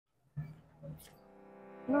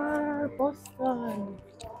Ah, Boston.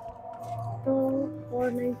 So,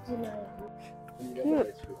 $4.99.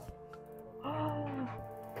 Cute. Ah,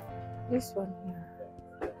 this one here.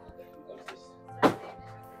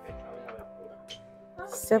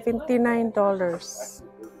 $79.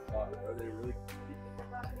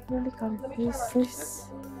 Really confused. This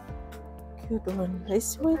cute one.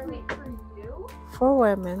 This one for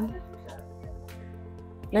women.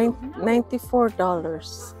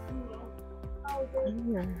 $94.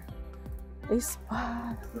 Here. This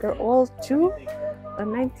they're all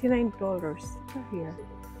 $99. Here.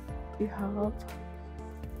 You have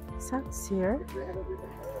socks here.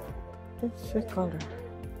 Three color.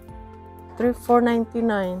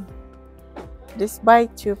 $4.99. This buy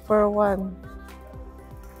two for one.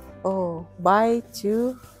 Oh, buy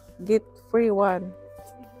two, get free one.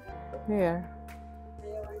 Here.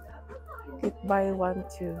 Get buy one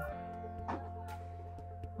too.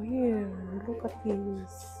 Oh, here, look at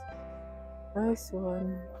this. Nice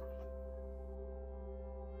one.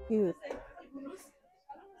 Cute.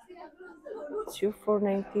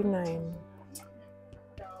 $4.99.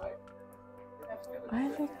 I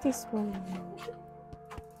like this one.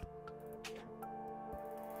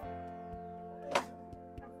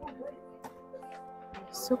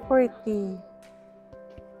 So pretty.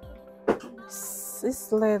 This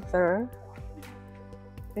is leather.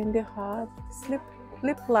 And they have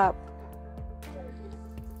flip-flop.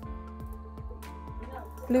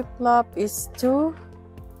 Flip-flop is two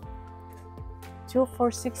for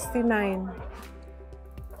 $69.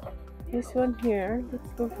 This one here, let's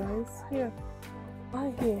go guys. Here. Ah,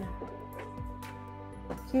 here.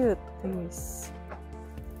 Cute this.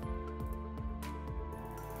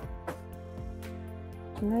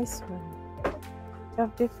 Nice one. You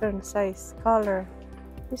have different size, color.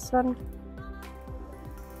 This one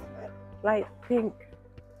light pink.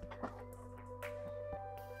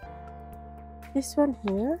 This one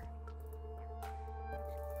here.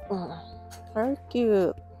 Oh, very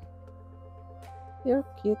cute. You're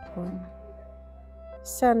cute one.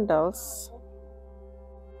 Sandals.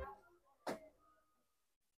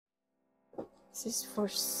 This is for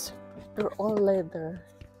they're all leather.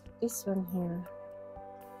 This one here.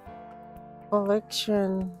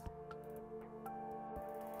 Collection.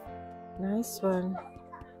 Nice one.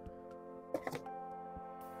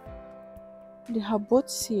 They have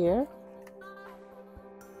boots here.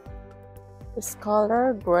 This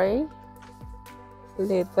color gray,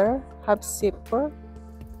 leather, have zipper,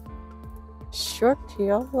 short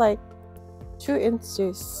heel like 2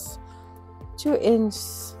 inches, 2 inch,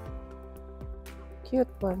 cute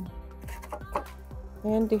one.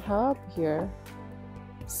 And they have here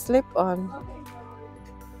slip on.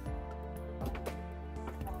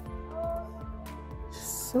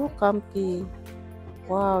 So comfy.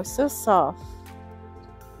 Wow, so soft.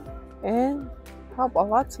 And have a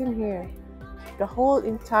lot in here. The whole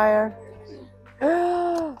entire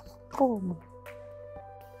room.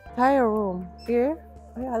 Entire room here.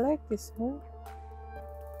 Oh, I like this one.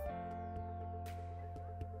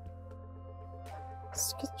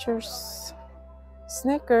 SKECHERS,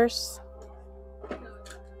 sneakers.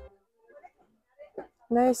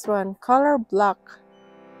 Nice one. Color black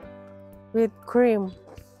with cream.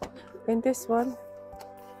 And this one,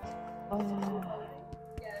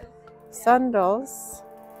 sandals.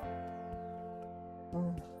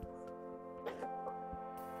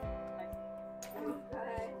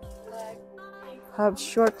 Have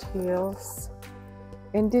short heels.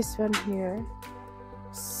 And this one here,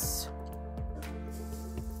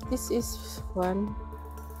 this is one.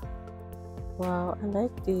 Wow, I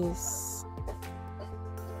like this.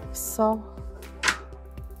 So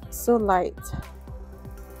light.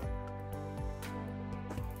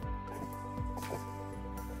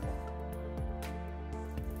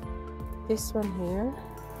 This one here,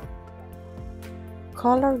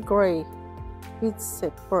 color gray with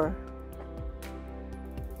zipper.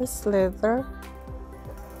 This leather,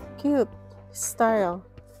 cute style.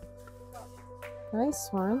 Nice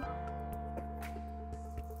one.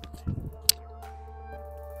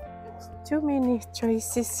 Too many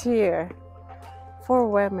choices here for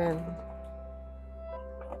women.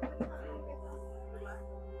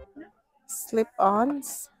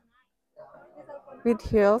 Slip-ons with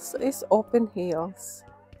heels is open heels.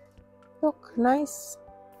 Look, nice,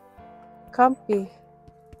 comfy.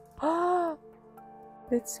 Ah,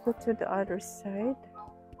 let's go to the other side.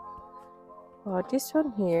 Oh, this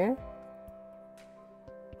one here.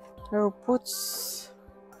 Her boots.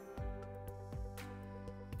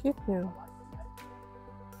 Cute now.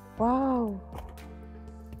 Wow.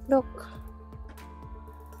 Look.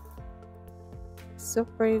 So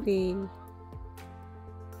pretty.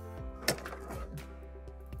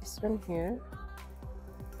 one here.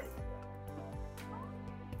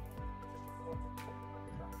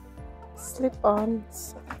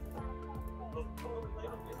 Slip-ons.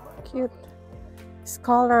 Cute. This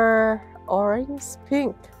color orange,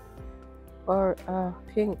 pink, or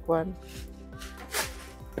pink one.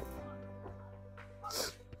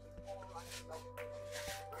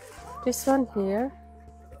 This one here,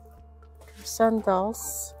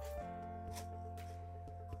 sandals,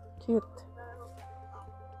 cute,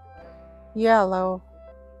 yellow,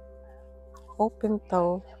 open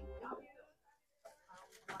toe,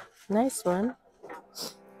 nice one.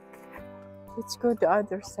 Let's go the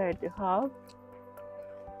other side. You have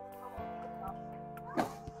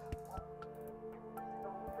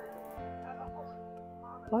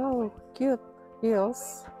wow, cute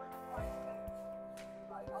heels.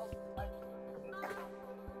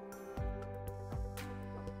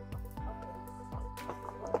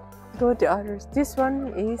 Go the others. This one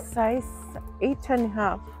is size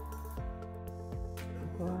 8.5.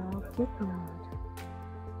 Wow, cute one.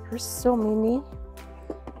 There's so many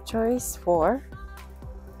choice for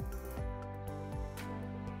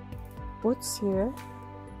boots here.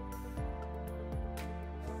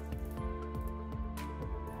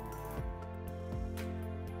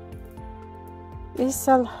 Is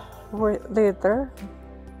a leather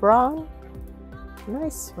brown,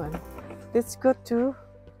 nice one. Let's go to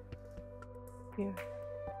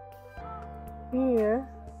here.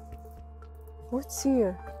 What's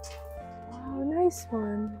here? Wow, nice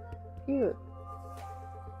one, cute.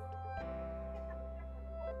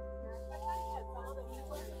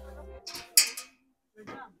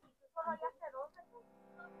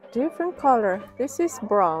 Different color. This is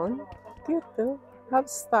brown, cute too. Have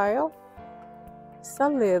style. It's a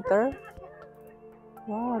leather.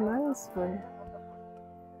 Wow, nice one.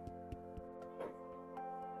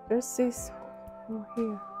 There's this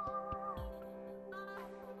here.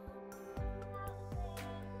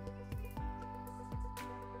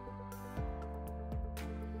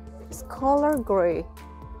 It's color gray.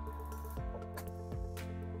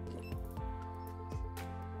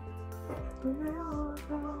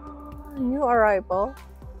 New arrival.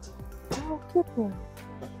 Oh, cute one.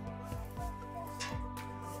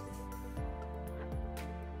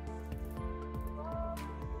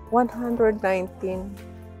 $119.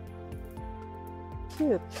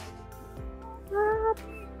 Cute.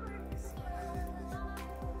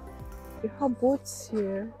 You have boots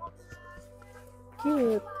here.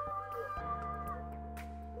 Cute.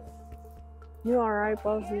 New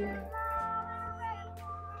arrival here.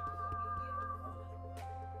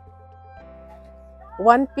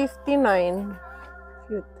 $159.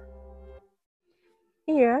 Cute.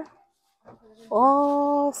 Here.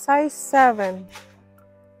 Oh, size 7.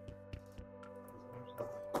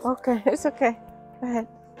 Okay, it's okay. Go ahead.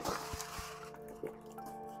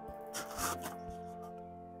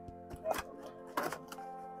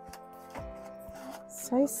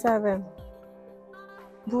 Size 7.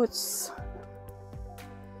 Boots.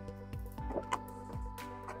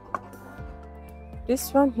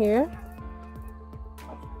 This one here.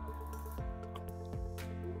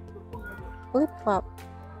 Flip-flop.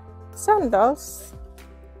 Sandals.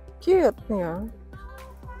 Cute, yeah.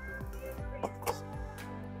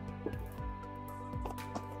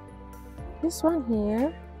 This one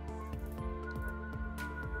here.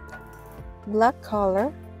 Black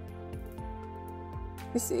color.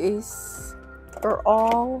 This is for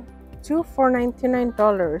all 2 for $99.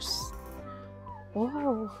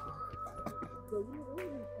 Wow.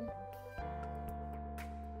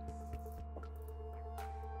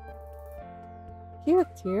 Cute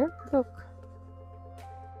here. Look.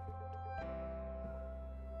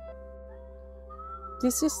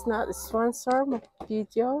 This is not a sponsor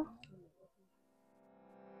video.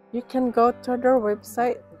 You can go to their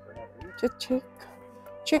website to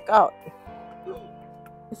check out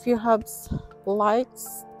if you have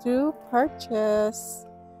likes to purchase.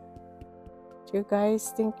 You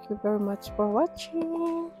guys, thank you very much for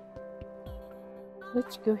watching.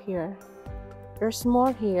 Let's go here. There's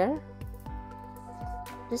more here.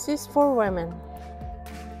 This is for women.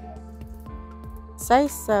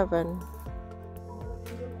 Size 7.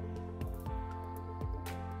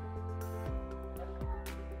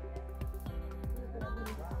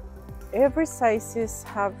 Every sizes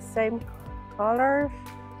have same color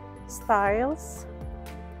styles.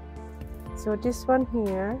 So this one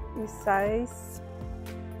here is size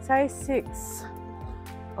 6.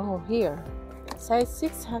 Oh, here size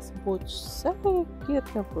 6 has boots. So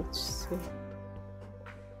cute na boots.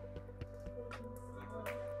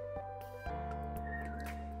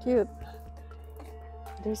 Cute.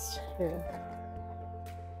 This here.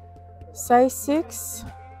 Size 6.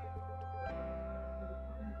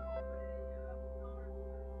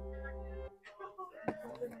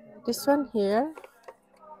 This one here.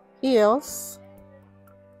 Heels.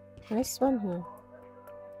 Nice one here.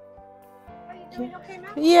 Are you doing okay,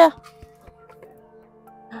 Matt? Yeah.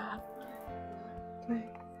 Okay.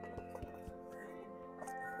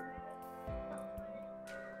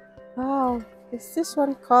 Wow, is this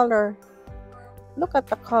one color? Look at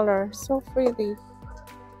the color, so pretty.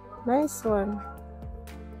 Nice one.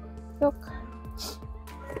 Look.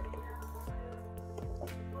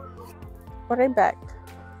 Put it back.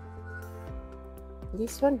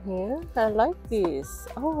 This one here, I like this.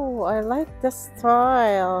 Oh, I like the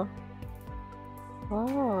style.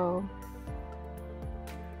 Wow.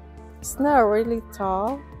 It's not really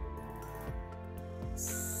tall.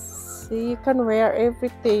 So you can wear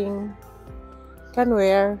everything. You can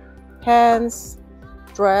wear pants,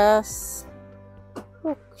 dress,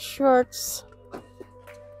 look, shorts.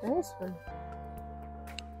 Nice one.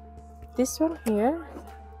 This one here,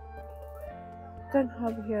 you can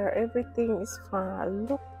have here, everything is fun.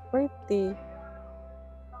 Look pretty.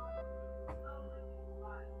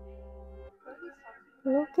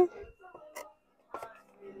 Look at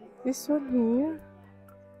this one here.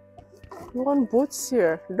 You want boots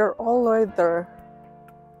here? They're all leather.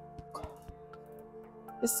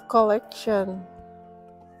 This collection.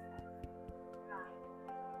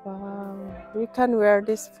 Wow, we can wear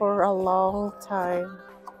this for a long time.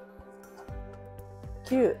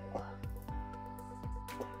 Cute.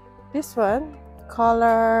 This one,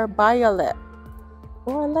 color violet.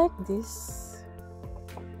 Oh, I like this.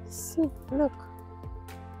 See, look.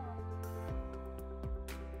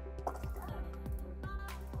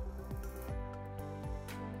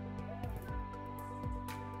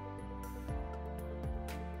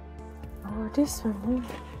 Oh, this one.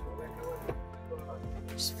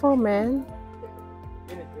 It's for men.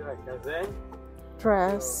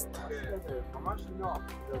 Dressed.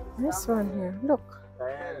 This one here, look.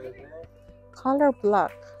 Color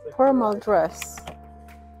black, formal dress.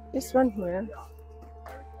 This one here.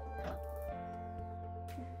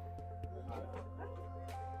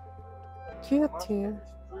 Cute here.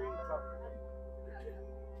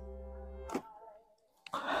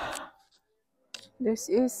 This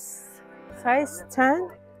is size 10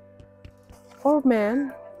 for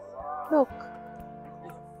men. Look.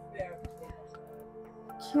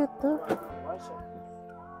 Cute, huh?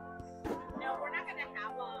 No, we're not gonna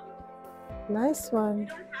have them. Nice one. We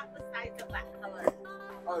don't have the size of that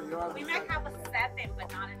color. We might have a 7,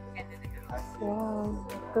 but not a 10.5. Wow,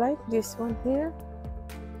 I like this one here.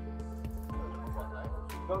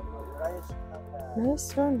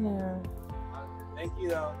 Nice one here. Thank you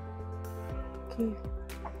though. Okay.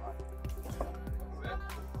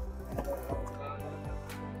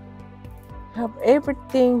 Have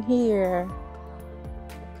everything here.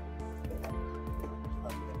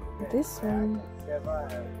 This one.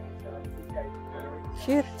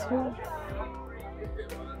 Cute too.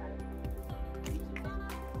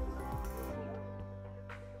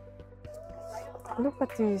 Look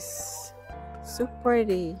at this. So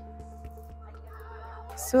pretty.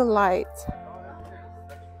 So light.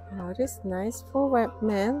 Oh, this is nice for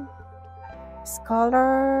men. This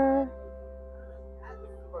color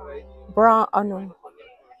brown, oh no,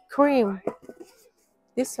 cream.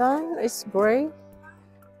 This one is gray.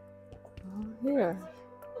 Oh, here.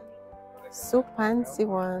 So fancy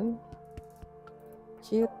one.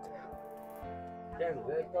 Cute.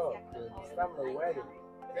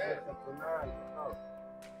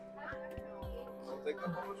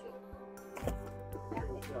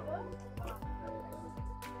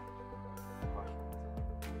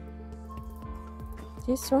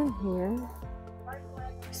 This one here.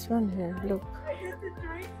 This one here, look.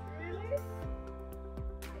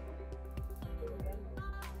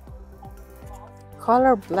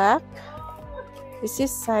 Color black. This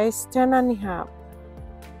is size 10.5.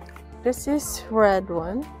 This is red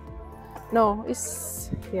one. No, it's,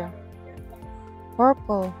 yeah,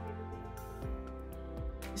 purple.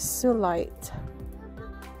 It's so light.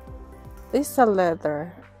 This is a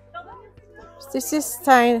leather. This is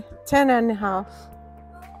 10.5.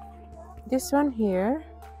 This one here.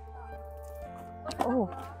 Oh,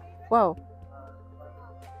 wow,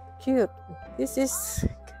 cute. This is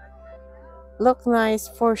look nice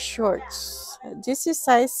for shorts. This is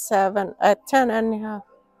size 7 at 10.5.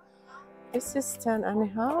 This is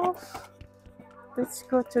 10.5. Let's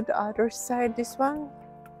go to the other side. This one,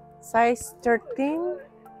 size 13.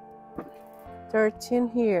 13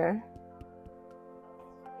 here.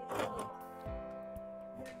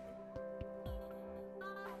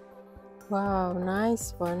 Wow,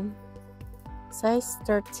 nice one. Size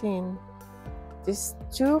 13. This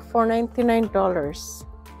two for $99.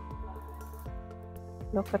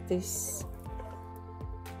 Look at this.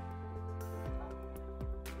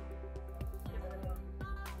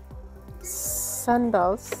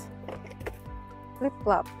 Sandals.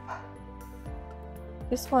 Flip-flop.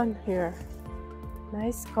 This one here.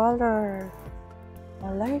 Nice color. I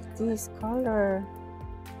like this color.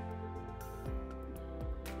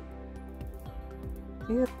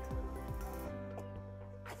 Cute.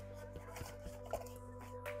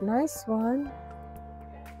 Nice one.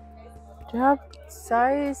 They have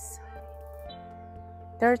size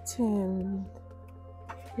 13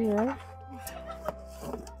 here.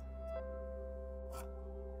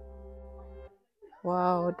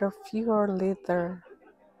 Wow, the pure leather.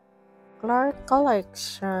 CLARKS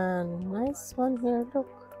collection. Nice one here, look.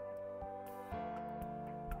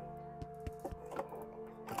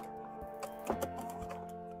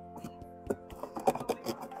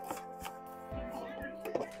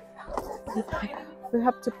 We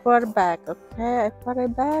have to put it back, okay? I put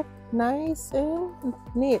it back nice and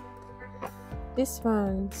neat. This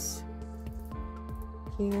one's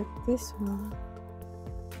cute. This one.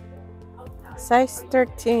 Size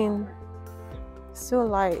 13. So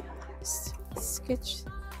light.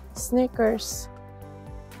 Sneakers.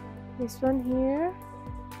 This one here.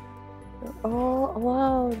 Oh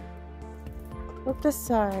wow. Look the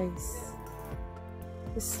size.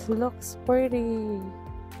 This looks pretty.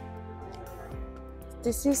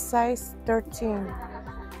 This is size 13.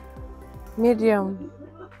 Medium.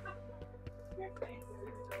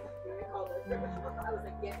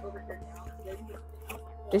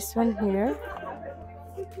 This one here.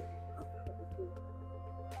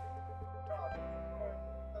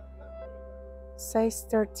 Size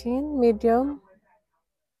 13, medium.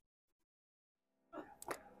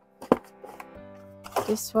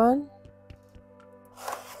 This one.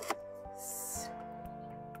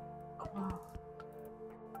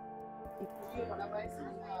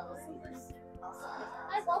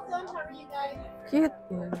 Hi, welcome. How are you guys? Cute.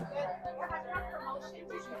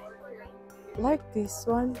 Like this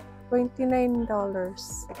one. $29.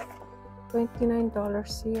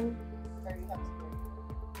 $29 here.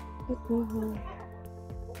 Let me hold.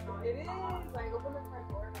 It is. I opened the front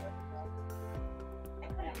door. I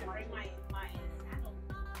couldn't bring my sandals.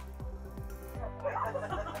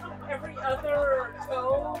 Every other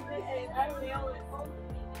toe and nail is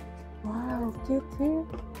Wow, cute here.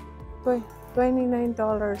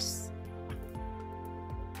 $29.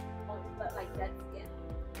 like dead skin.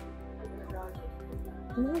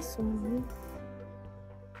 Nice one.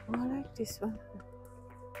 Oh, I like this one.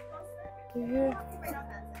 Here.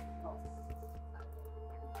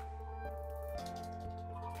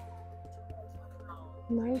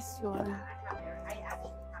 Nice one.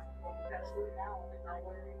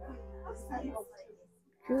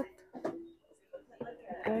 Good.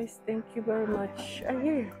 Guys, thank you very much.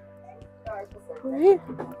 Here. Here.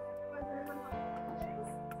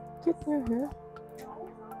 Get your hair.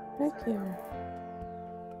 Right here.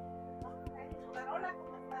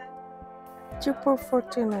 2 for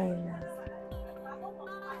 $49.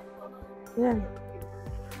 Yeah.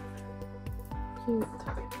 Cute.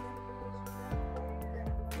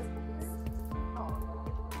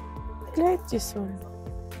 I like this one.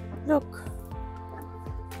 Look.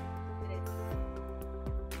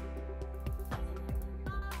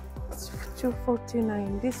 It's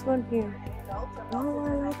 $2.49. This one here. Oh,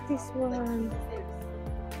 I like this one.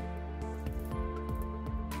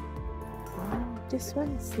 Wow, this one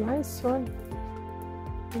is nice one.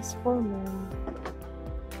 It's for men.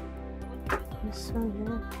 This one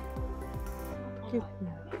here. Cute.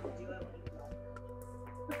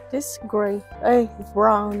 This gray. Hey,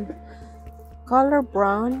 brown. Color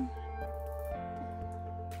brown.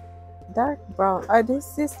 Dark brown.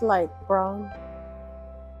 This is light brown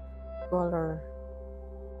color.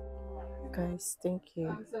 Guys, thank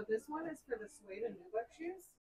you. So this one is for the suede and nubuck shoes.